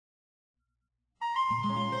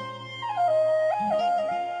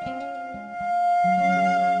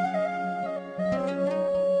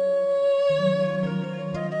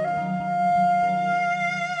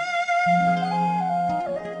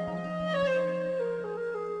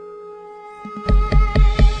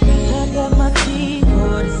I got my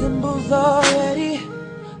keyboard symbols already.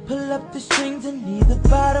 Pull up the strings and leave the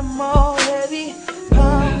bottom all heavy.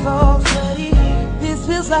 Palms all sweaty. This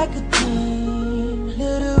feels like a dream.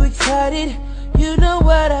 Little excited, you know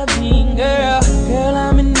what I mean, girl. Girl,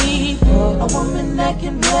 I'm in need for a woman that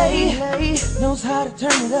can play, knows how to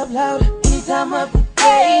turn it up loud any time of the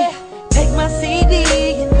day. Take my CD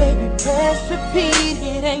and baby press repeat.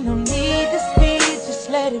 It ain't no need to speed, just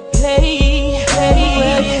let it play.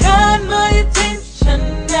 Well, you got my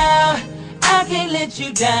attention now, I can't let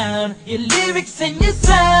you down. Your lyrics and your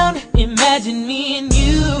sound, imagine me and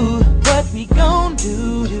you. What we gon'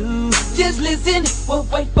 do? Just listen, we'll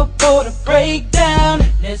wait for the breakdown.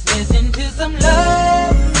 Let's listen to some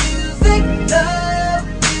love music, love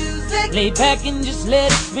music. Lay back and just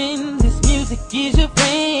let it spin, this music is your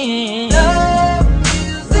friend. Love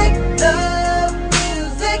music, love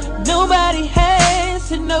music. Nobody has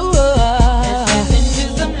to know. Let's listen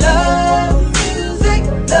to some love music,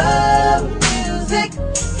 love music.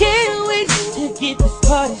 Can't wait to get this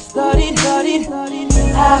party started.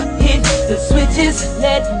 I hit the switches,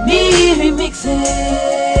 let me remix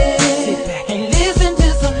it. Sit back and listen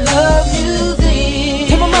to some love music.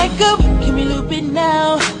 Turn my mic up, can we loop it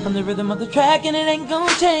now? I'm the rhythm of the track and it ain't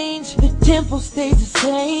gonna change. The tempo stays the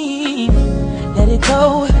same. Let it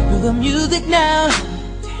go, feel the music now.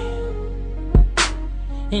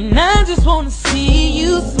 And I just wanna see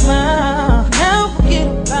you smile. Now forget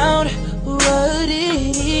about what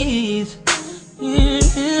it is.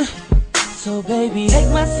 So baby, take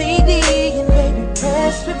my CD and baby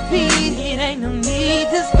press repeat. It ain't no need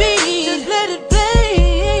to speed, just let it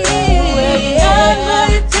play. Well, you got my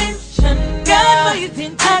attention, I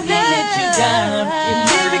can't let you down.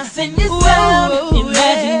 Your lyrics and your sound,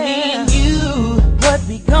 imagine me and you. What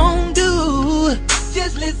we gon' do?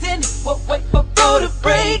 Just listen, we'll wait for the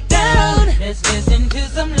breakdown. Let's listen to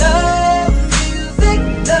some love music,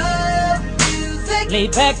 love music. Lay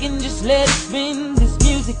back and just let it spin, this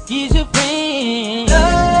music is your friend.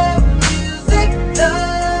 Love music,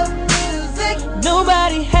 love music.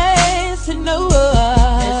 Nobody has to know.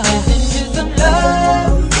 Let's listen to some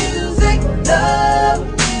love music, love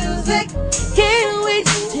music. Can't wait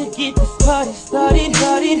to get this party started.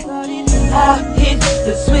 I hit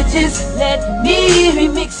the switches, let me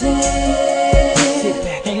remix it. Sit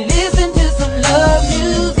back and listen to some love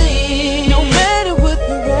music. No matter what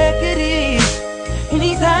the record is,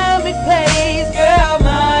 anytime it plays, girl,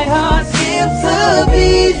 my heart skips a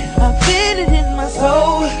beat. I feel it in my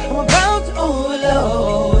soul, I'm about to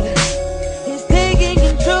overload. It's taking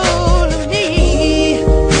control of me,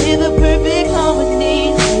 with a perfect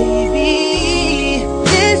harmony, baby.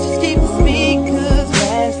 Let's just keep the speakers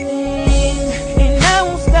blasting, and I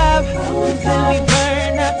won't stop until we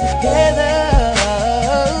burn up together.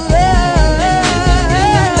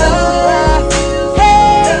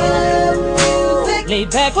 Lay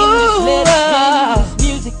back and just let it